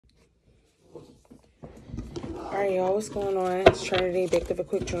Alright, y'all, what's going on? It's Trinity. Back to a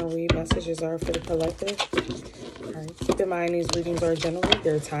quick journal read. Messages are for the collective. Alright, keep in mind these readings are general.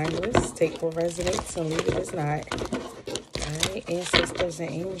 They're timeless. Take what resonates and leave it as not. Alright, ancestors and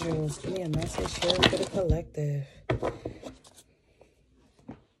angels, give me a message here for the collective.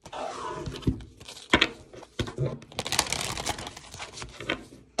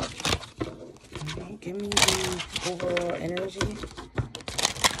 Alright, give me the overall energy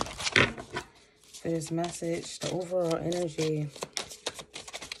for this message. The overall energy.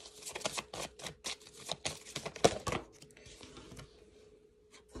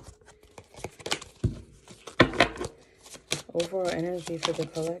 Overall energy for the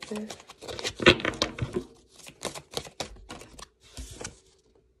collective.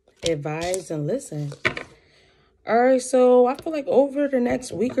 Advise and listen. All right, so I feel like over the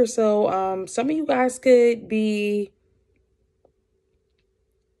next week or so, some of you guys could be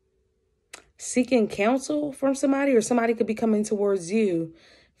seeking counsel from somebody, or somebody could be coming towards you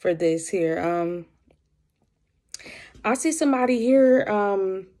for this here. I see somebody here,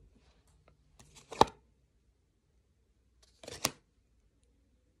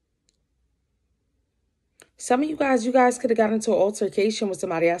 some of you guys could have got into an altercation with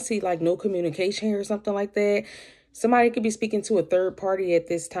somebody. I see like no communication here or something like that. Somebody could be speaking to a third party at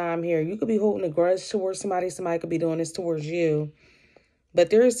this time here. You could be holding a grudge towards somebody. Somebody could be doing this towards you. But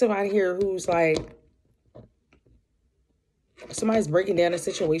there is somebody here who's like, somebody's breaking down a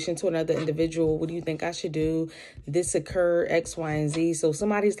situation to another individual. What do you think I should do? Did this occur? X, Y, and Z. So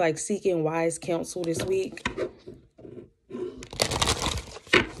somebody's like seeking wise counsel this week.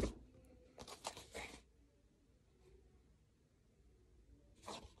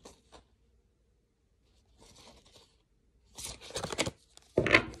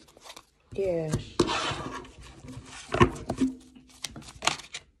 Yeah.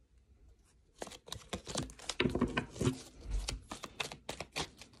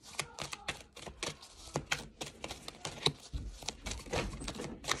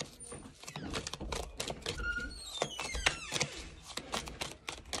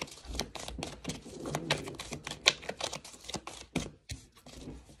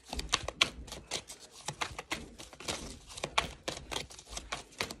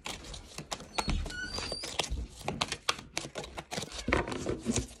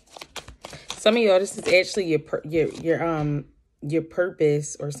 Some of y'all, this is actually your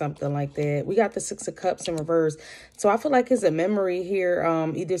purpose or something like that. We got the Six of Cups in reverse. So I feel like it's a memory here.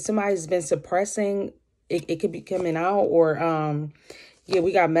 Either somebody's been suppressing, it could be coming out, or yeah,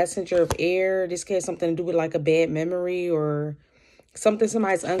 we got Messenger of Air. This could have something to do with like a bad memory or something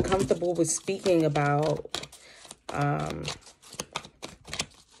somebody's uncomfortable with speaking about.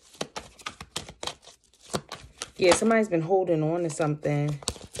 Yeah, somebody's been holding on to something.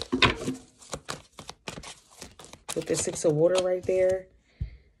 With the Six of Water right there.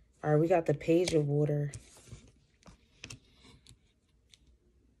 All right, we got the Page of Water.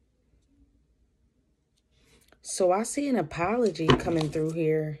 So I see an apology coming through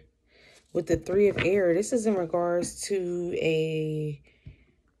here with the Three of Air. This is in regards to a...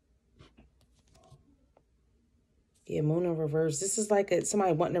 yeah, Moon in reverse. This is like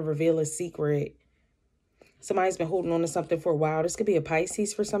somebody wanting to reveal a secret. Somebody's been holding on to something for a while. This could be a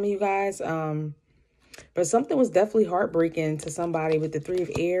Pisces for some of you guys. But something was definitely heartbreaking to somebody with the Three of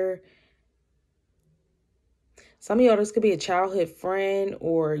Air. Some of y'all, this could be a childhood friend,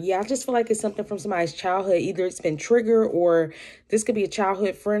 or yeah, I just feel like it's something from somebody's childhood. Either it's been triggered, or this could be a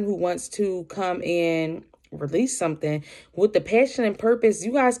childhood friend who wants to come and release something. With the passion and purpose,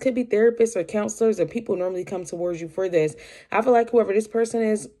 you guys could be therapists or counselors, or people normally come towards you for this. I feel like whoever this person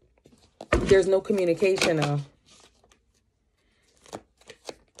is, there's no communication though.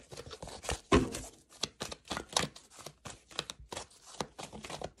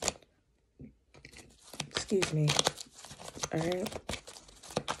 Excuse me. All right.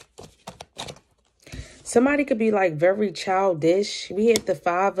 Somebody could be like very childish. We hit the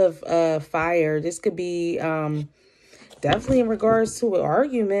Five of Fire. This could be definitely in regards to an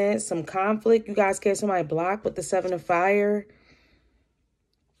argument, some conflict. You guys get somebody blocked with the Seven of Fire.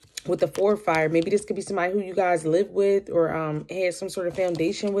 With the Four of Fire. Maybe this could be somebody who you guys live with, or had some sort of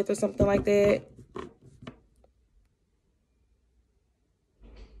foundation with, or something like that.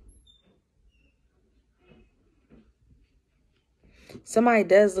 Somebody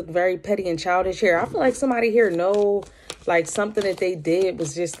does look very petty and childish here. I feel like somebody here know like something that they did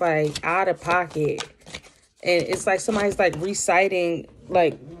was just like out of pocket. And it's like somebody's like reciting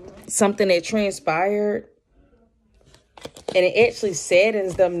like something that transpired. And it actually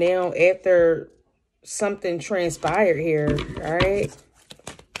saddens them now after something transpired here. All right.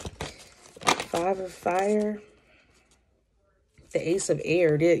 Five of Fire. The Ace of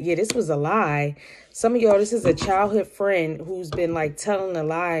Air. Yeah, this was a lie. Some of y'all, this is a childhood friend who's been like telling a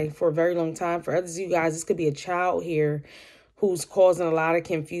lie for a very long time. For others of you guys, this could be a child here who's causing a lot of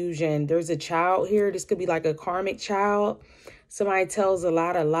confusion. There's a child here. This could be like a karmic child. Somebody tells a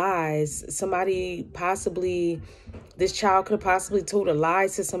lot of lies. Somebody possibly, this child could have possibly told a lie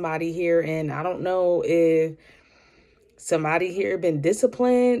to somebody here. And I don't know if somebody here been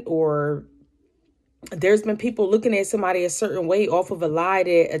disciplined, or there's been people looking at somebody a certain way off of a lie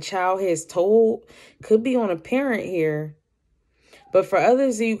that a child has told. Could be on a parent here. But for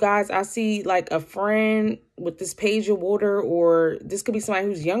others of you guys, I see like a friend with this Page of Water, or this could be somebody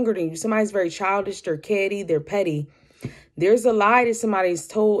who's younger than you. Somebody's very childish, they're catty, they're petty. There's a lie that somebody's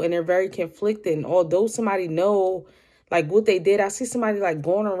told and they're very conflicted. And although somebody know like what they did, I see somebody like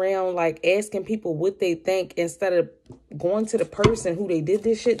going around like asking people what they think instead of going to the person who they did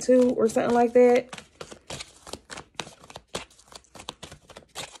this shit to or something like that.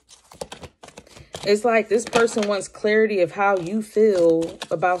 It's like this person wants clarity of how you feel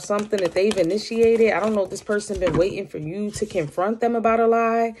about something that they've initiated. I don't know if this person been waiting for you to confront them about a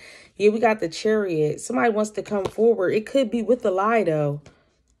lie. Yeah, we got the Chariot. Somebody wants to come forward. It could be with the lie, though.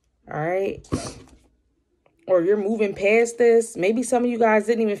 All right. Or you're moving past this. Maybe some of you guys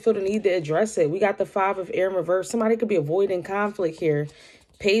didn't even feel the need to address it. We got the Five of Air in reverse. Somebody could be avoiding conflict here.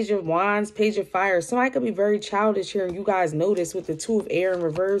 Page of Wands, Page of Fire. Somebody could be very childish here, and you guys notice with the Two of Air in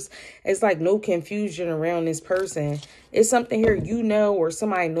reverse, it's like no confusion around this person. It's something here you know, or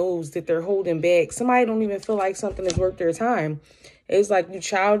somebody knows that they're holding back. Somebody don't even feel like something is worth their time. It's like you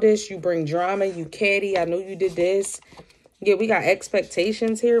childish, you bring drama, you catty. I know you did this. Yeah, we got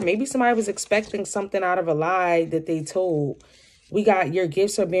expectations here. Maybe somebody was expecting something out of a lie that they told. We got your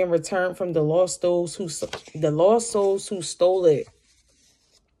gifts are being returned from the lost souls who stole it.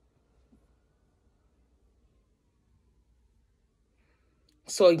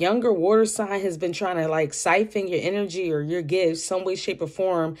 So a younger water sign has been trying to like siphon your energy or your gifts some way, shape, or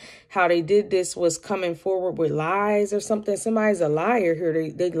form. How they did this was coming forward with lies or something. Somebody's a liar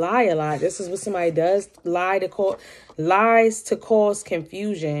here. They lie a lot. This is what somebody does. Lies to cause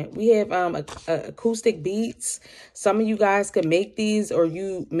confusion. We have acoustic beats. Some of you guys could make these, or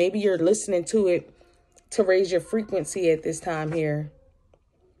maybe you're listening to it to raise your frequency at this time here.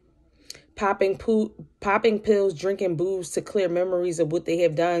 Popping pills, drinking booze to clear memories of what they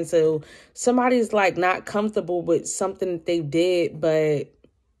have done. So somebody's like not comfortable with something that they did, but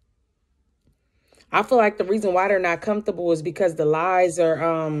I feel like the reason why they're not comfortable is because the lies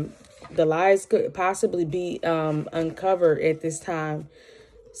could possibly be uncovered at this time.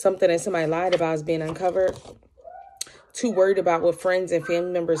 Something that somebody lied about is being uncovered. Too worried about what friends and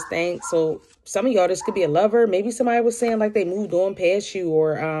family members think. So some of y'all, this could be a lover. Maybe somebody was saying like they moved on past you,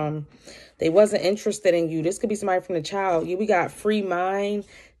 or they wasn't interested in you. This could be somebody from the child. Yeah, we got free mind,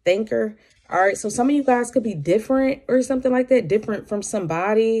 thinker. All right, so some of you guys could be different or something like that. Different from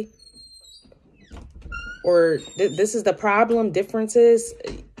somebody. Or this is the problem, differences.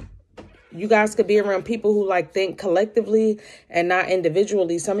 You guys could be around people who like think collectively and not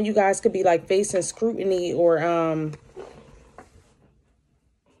individually. Some of you guys could be like facing scrutiny, or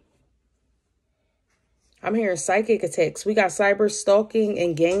I'm hearing psychic attacks. We got cyber stalking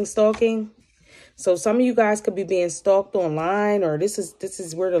and gang stalking. So some of you guys could be being stalked online, or this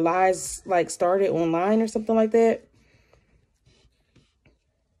is where the lies like started online or something like that.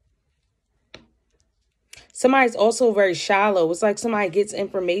 Somebody's also very shallow. It's like somebody gets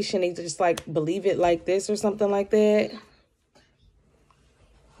information, they just like believe it like this or something like that.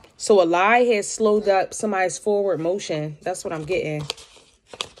 So a lie has slowed up somebody's forward motion. That's what I'm getting.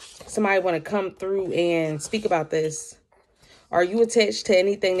 Somebody want to come through and speak about this. Are you attached to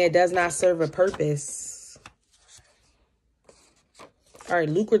anything that does not serve a purpose? All right,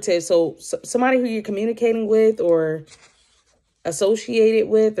 lucrative. So somebody who you're communicating with or associated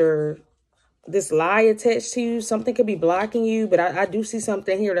with, or this lie attached to you, something could be blocking you, but I do see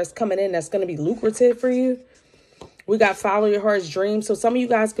something here that's coming in that's going to be lucrative for you. We got follow your heart's dream. So some of you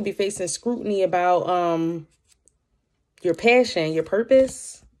guys could be facing scrutiny about your passion, your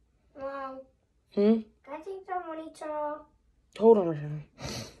purpose. Mom, can I take the monitor? Hold on, Rashawn.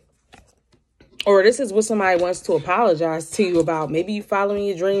 Or this is what somebody wants to apologize to you about. Maybe you following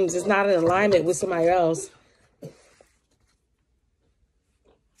your dreams is not in alignment with somebody else.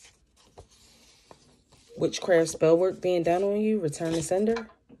 Witchcraft spell work being done on you. Return to sender.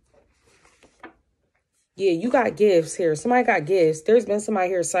 Yeah, you got gifts here. Somebody got gifts. There's been somebody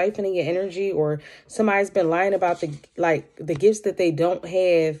here siphoning your energy, or somebody's been lying about the gifts that they don't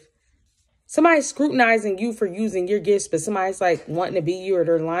have. Somebody's scrutinizing you for using your gifts, but somebody's like wanting to be you, or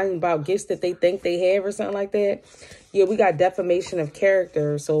they're lying about gifts that they think they have or something like that. Yeah, we got defamation of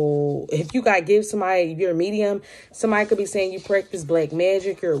character. So if you got gifts, somebody, if you're a medium, somebody could be saying you practice black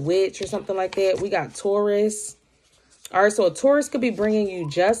magic, you're a witch or something like that. We got Taurus. All right, so a Taurus could be bringing you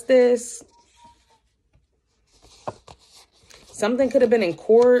justice. Something could have been in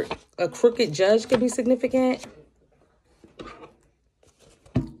court. A crooked judge could be significant.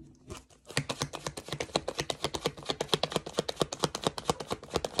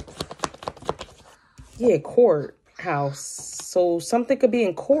 Yeah, courthouse. So something could be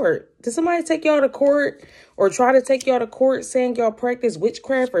in court. Did somebody take y'all to court or try to take y'all to court saying y'all practice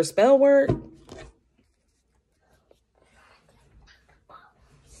witchcraft or spell work?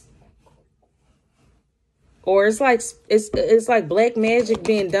 Or it's like black magic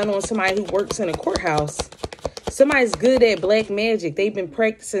being done on somebody who works in a courthouse. Somebody's good at black magic. They've been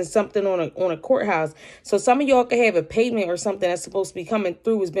practicing something on a courthouse. So some of y'all could have a payment or something that's supposed to be coming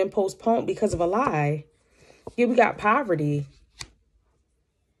through has been postponed because of a lie. Yeah, we got poverty.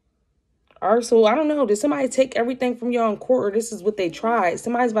 All right, so I don't know. Did somebody take everything from y'all in court, or this is what they tried?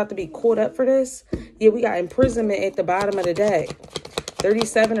 Somebody's about to be caught up for this. Yeah, we got imprisonment at the bottom of the deck.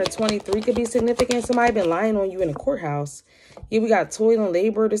 37 or 23 could be significant. Somebody been lying on you in a courthouse. Yeah, we got toil and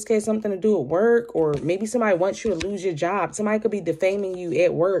labor. This has something to do with work, or maybe somebody wants you to lose your job. Somebody could be defaming you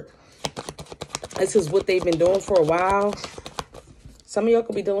at work. This is what they've been doing for a while. Some of y'all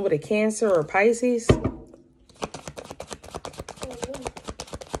could be dealing with a Cancer or Pisces.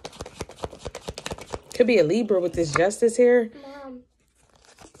 Could be a Libra with this justice here. Mom,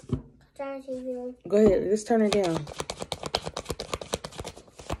 turn the TV on. Go ahead, let's turn it down.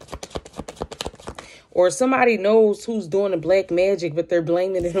 Or somebody knows who's doing the black magic, but they're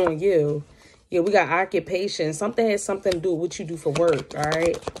blaming it on you. Yeah, we got occupation. Something has something to do with what you do for work, all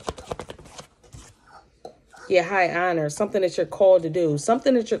right? Yeah, high honor. Something that you're called to do.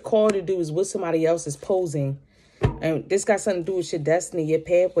 Something that you're called to do is what somebody else is posing. And this got something to do with your destiny, your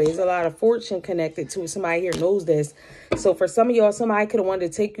pathway. There's a lot of fortune connected to it. Somebody here knows this. So for some of y'all, somebody could have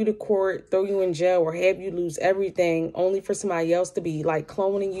wanted to take you to court, throw you in jail, or have you lose everything, only for somebody else to be like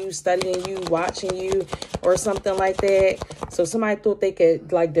cloning you, studying you, watching you, or something like that. So somebody thought they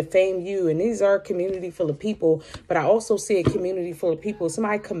could like defame you. And these are a community full of people. But I also see a community full of people.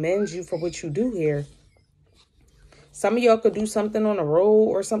 Somebody commends you for what you do here. Some of y'all could do something on the road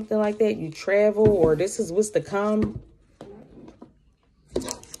or something like that. You travel, or this is what's to come.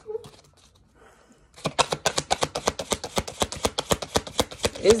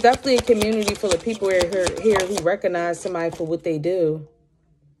 It's definitely a community full of people here who recognize somebody for what they do.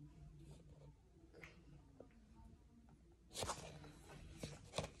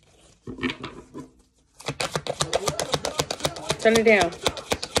 Turn it down.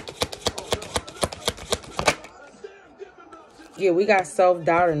 Yeah, we got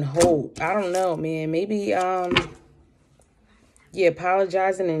self-doubt and hope. I don't know, man. Maybe, yeah,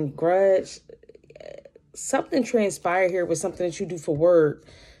 apologizing and grudge. Something transpired here with something that you do for work.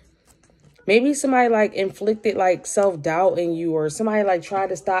 Maybe somebody like inflicted like self-doubt in you, or somebody like tried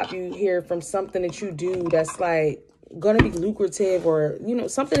to stop you here from something that you do that's like gonna be lucrative, or you know,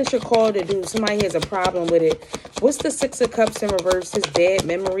 something that you're called to do. Somebody has a problem with it. What's the Six of Cups in reverse? This bad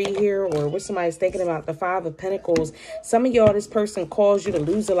memory here, or what somebody's thinking about? The Five of Pentacles. Some of y'all, this person caused you to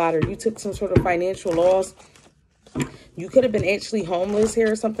lose a lot, or you took some sort of financial loss. You could have been actually homeless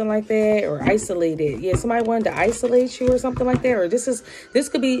here or something like that, or isolated. Yeah, somebody wanted to isolate you or something like that. Or this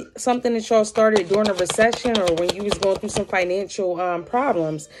could be something that y'all started during a recession, or when you was going through some financial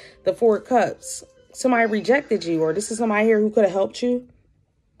problems. The Four of Cups. Somebody rejected you, or this is somebody here who could have helped you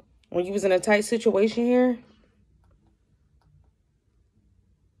when you was in a tight situation here.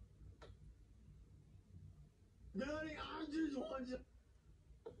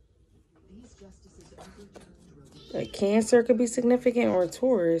 A Cancer could be significant, or a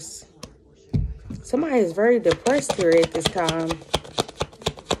Taurus. Somebody is very depressed here at this time.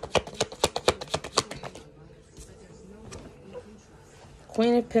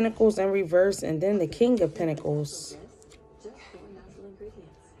 Queen of Pentacles in reverse, and then the King of Pentacles.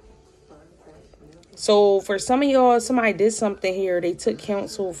 So for some of y'all, somebody did something here. They took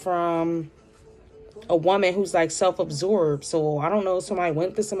counsel from a woman who's like self-absorbed. So I don't know, somebody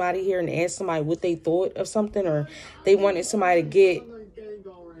went to somebody here and asked somebody what they thought of something, or they wanted somebody to get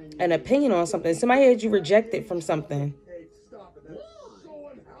an opinion on something. Somebody had you rejected from something.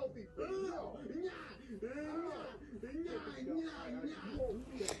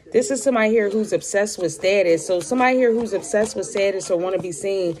 This is somebody here who's obsessed with status. So somebody here who's obsessed with status or want to be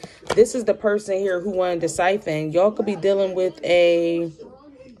seen. This is the person here who wanted to siphon. Y'all could be dealing with a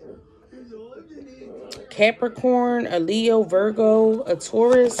Capricorn, a Leo, Virgo, a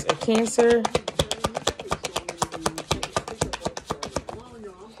Taurus, a Cancer.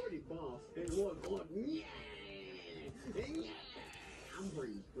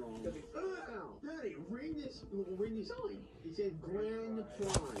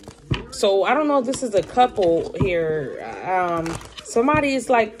 So I don't know if this is a couple here. Somebody is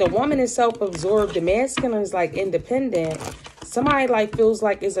like, the woman is self-absorbed. The masculine is like independent. Somebody like feels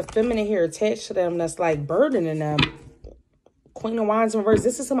like is a feminine here attached to them that's like burdening them. Queen of Wands in reverse.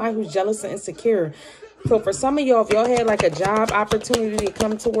 This is somebody who's jealous and insecure. So for some of y'all, if y'all had like a job opportunity to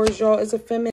come towards y'all as a feminine,